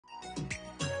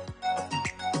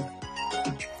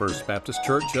First Baptist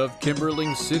Church of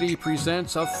Kimberling City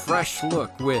presents a fresh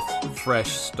look with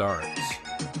Fresh Starts.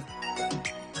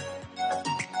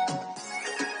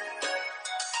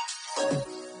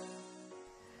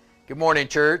 Good morning,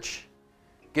 church.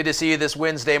 Good to see you this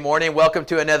Wednesday morning. Welcome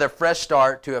to another fresh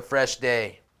start to a fresh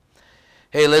day.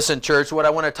 Hey, listen, church, what I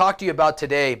want to talk to you about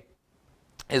today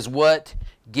is what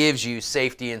gives you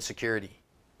safety and security.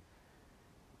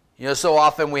 You know, so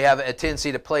often we have a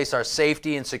tendency to place our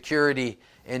safety and security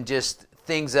in just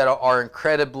things that are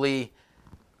incredibly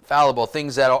fallible,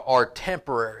 things that are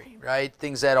temporary, right?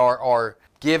 Things that are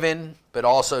given but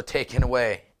also taken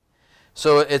away.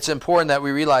 So it's important that we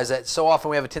realize that so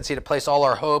often we have a tendency to place all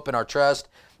our hope and our trust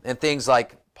in things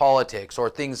like politics or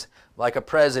things like a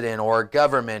president or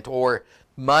government or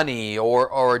money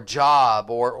or a job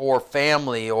or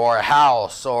family or a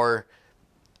house or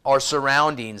our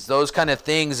surroundings, those kind of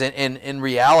things. In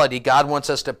reality, God wants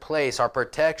us to place our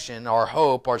protection, our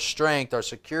hope, our strength, our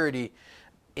security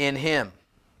in Him.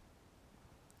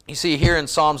 You see here in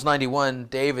Psalms 91,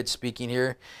 David speaking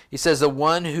here, he says, "The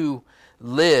one who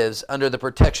lives under the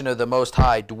protection of the Most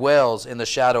High dwells in the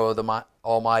shadow of the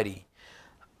Almighty.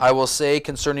 I will say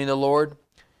concerning the Lord,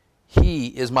 He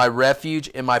is my refuge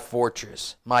and my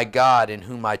fortress, my God in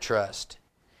whom I trust.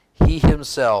 He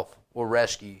Himself will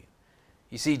rescue you."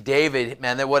 You see, David,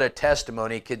 man, that what a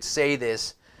testimony, could say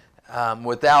this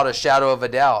without a shadow of a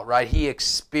doubt, right? He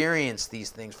experienced these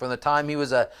things from the time he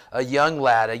was a young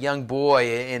lad, a young boy,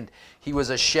 and he was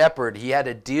a shepherd. He had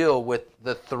to deal with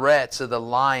the threats of the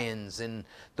lions and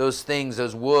those things,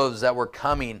 those wolves that were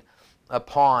coming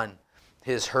upon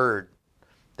his herd,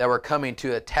 that were coming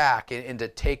to attack and to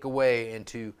take away and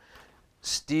to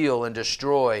steal and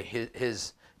destroy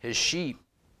his sheep.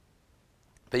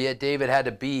 But yet David had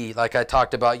to be, like I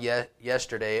talked about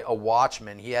yesterday, a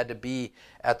watchman. He had to be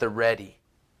at the ready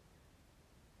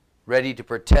to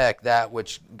protect that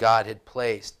which God had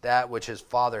placed, that which his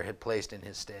father had placed in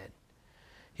his stead.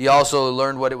 He also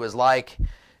learned what it was like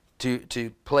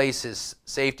to place his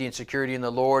safety and security in the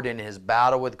Lord in his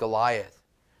battle with Goliath.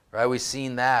 Right? We've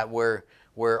seen that where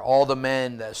all the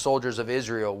men, the soldiers of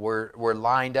Israel, were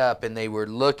lined up and they were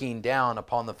looking down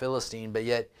upon the Philistine, but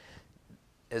yet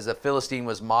as the Philistine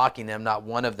was mocking them, not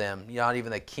one of them, not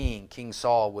even the king, King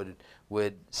Saul,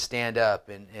 would stand up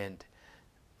and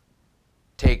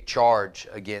take charge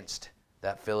against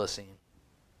that Philistine.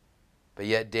 But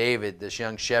yet David, this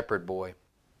young shepherd boy,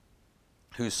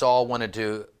 who Saul wanted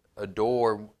to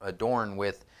adorn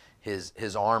with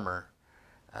his armor,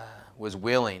 was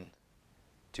willing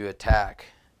to attack.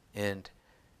 And,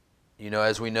 you know,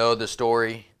 as we know the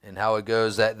story and how it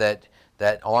goes, that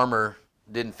armor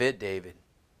didn't fit David.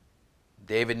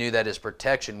 David knew that his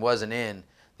protection wasn't in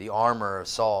the armor of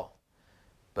Saul,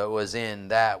 but was in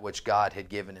that which God had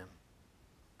given him,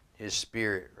 his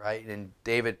spirit, right? And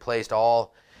David placed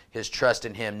all his trust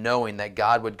in him, knowing that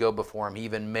God would go before him. He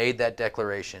even made that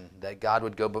declaration that God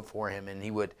would go before him and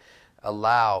he would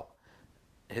allow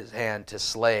his hand to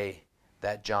slay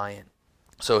that giant.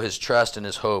 So his trust and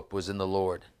his hope was in the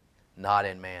Lord, not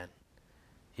in man.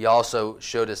 He also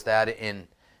showed us that in,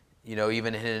 you know,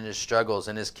 even in his struggles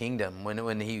in his kingdom,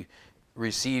 when he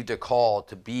received a call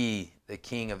to be the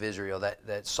king of Israel,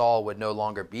 that Saul would no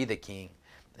longer be the king.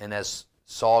 And as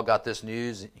Saul got this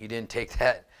news, he didn't take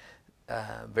that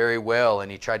very well,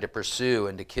 and he tried to pursue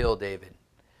and to kill David.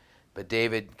 But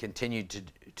David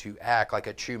continued to act like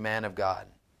a true man of God,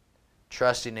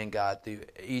 trusting in God through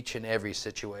each and every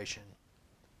situation.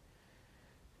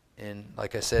 And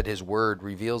like I said, his word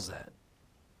reveals that.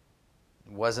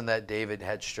 It wasn't that David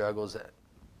had struggles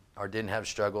or didn't have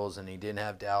struggles and he didn't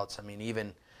have doubts. I mean,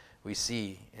 even we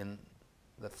see in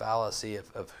the fallacy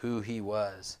of who he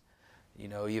was, you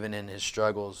know, even in his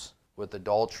struggles with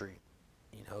adultery,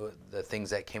 you know, the things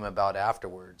that came about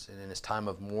afterwards, and in his time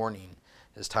of mourning,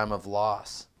 his time of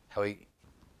loss, how he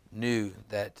knew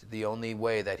that the only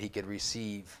way that he could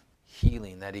receive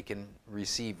healing, that he can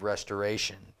receive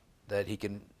restoration, that he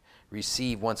can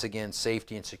receive once again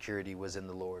safety and security was in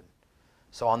the Lord.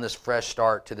 So on this fresh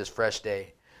start to this fresh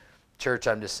day, church,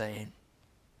 I'm just saying,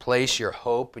 place your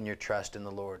hope and your trust in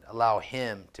the Lord. Allow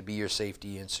Him to be your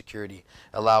safety and security.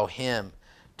 Allow Him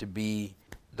to be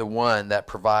the one that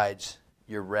provides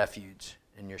your refuge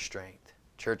and your strength.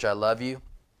 Church, I love you.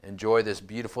 Enjoy this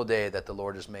beautiful day that the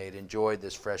Lord has made. Enjoy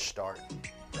this fresh start.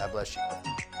 God bless you.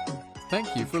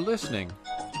 Thank you for listening.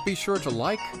 Be sure to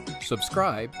like,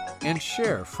 subscribe, and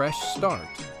share Fresh Start.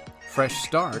 Fresh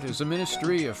Start is a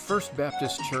ministry of First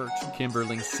Baptist Church,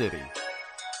 Kimberling City.